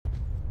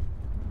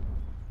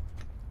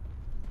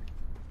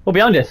Oh,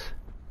 behind us.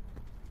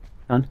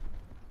 On. Be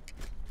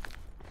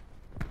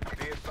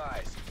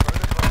advised.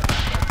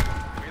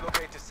 Further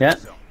relocate to safe Yeah.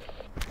 zone.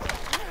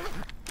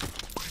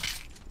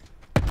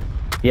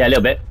 Yeah, a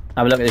little bit.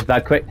 Have a look at this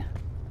bag quick.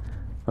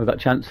 I've got a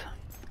chance.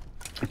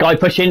 Guy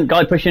pushing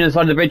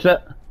inside the bridge,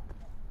 look.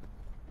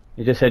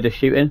 He just said just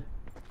shooting.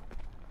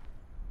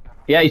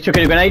 Yeah, he's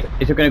chucking a grenade.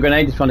 He's chucking a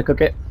grenade, he's trying to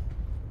cook it.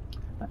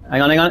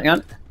 Hang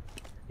on.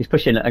 He's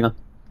pushing it, hang on.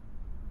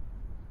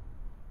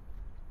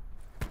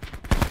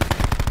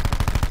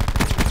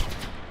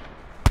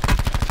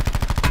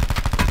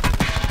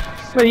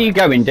 Where are you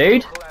going,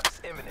 dude?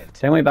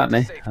 Don't worry about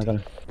me. I got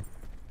him.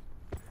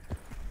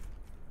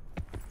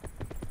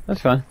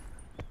 That's fine.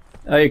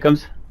 Oh, here he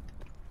comes.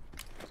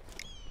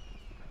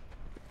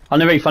 On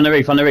the roof,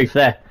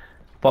 there.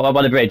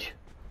 By the bridge.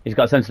 He's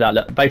got a sensor out,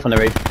 look. Both on the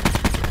roof.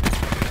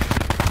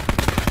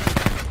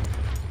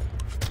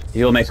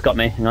 He almost got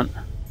me, hang on.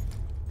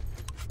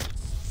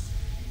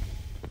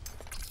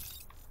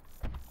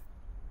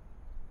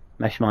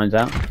 Mesh mine's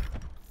out.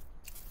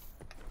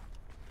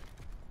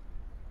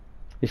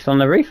 He's still on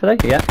the roof, are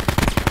they? Yeah.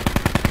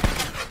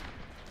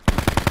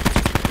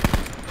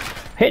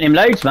 Hitting him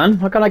loads, man.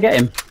 How can I get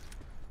him?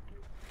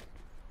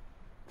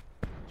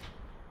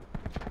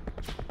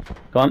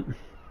 Go on.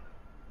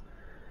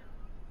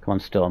 Come on,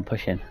 Storm,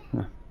 push in.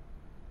 Come on.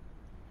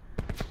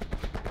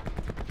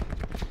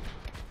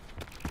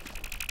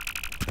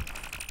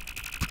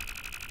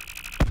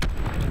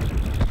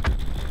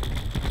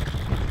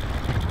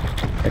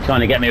 They're trying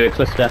to get me with a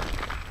cluster.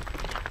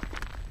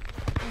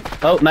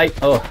 Oh, mate.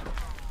 Oh.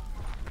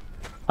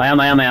 I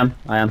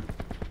am.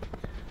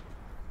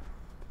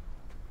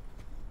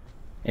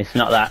 It's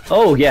not that.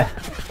 Oh, yeah.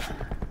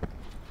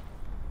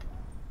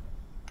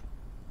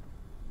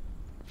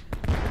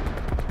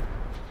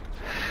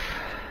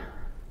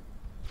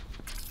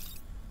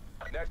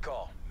 Net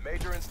call.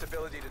 Major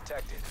instability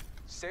detected.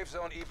 Safe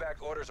zone evac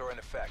orders are in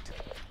effect.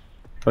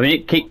 Well, we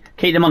need to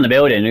keep them on the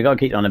building. We've got to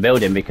keep them on the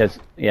building because,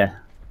 yeah.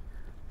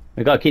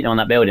 We've got to keep them on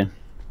that building.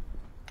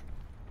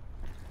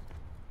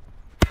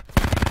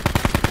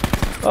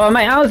 Oh,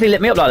 mate, how has he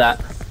lit me up like that?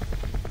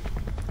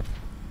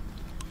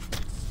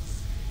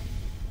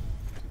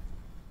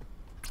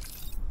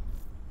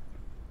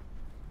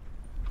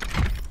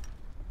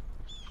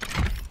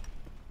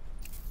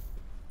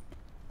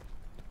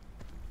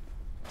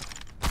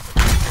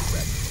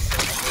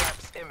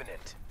 Collapse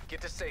imminent.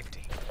 Get to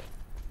safety.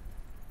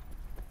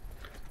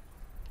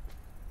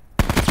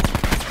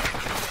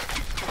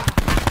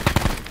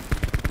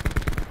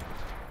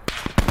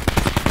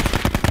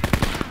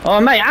 Oh,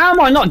 mate, how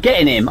am I not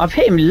getting him? I've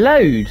hit him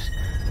loads.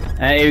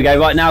 Here we go,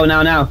 right now.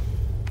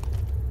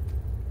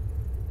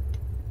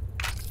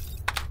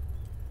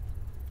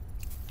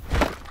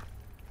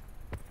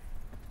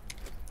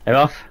 They're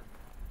off.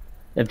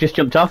 They've just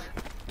jumped off.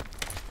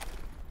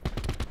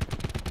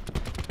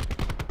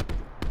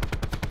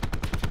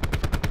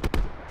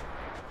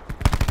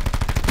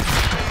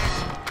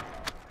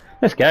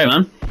 Let's go,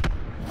 man.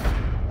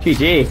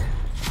 GG.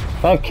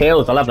 5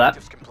 kills, I love that.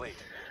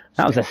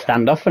 That was a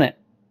standoff, wasn't it?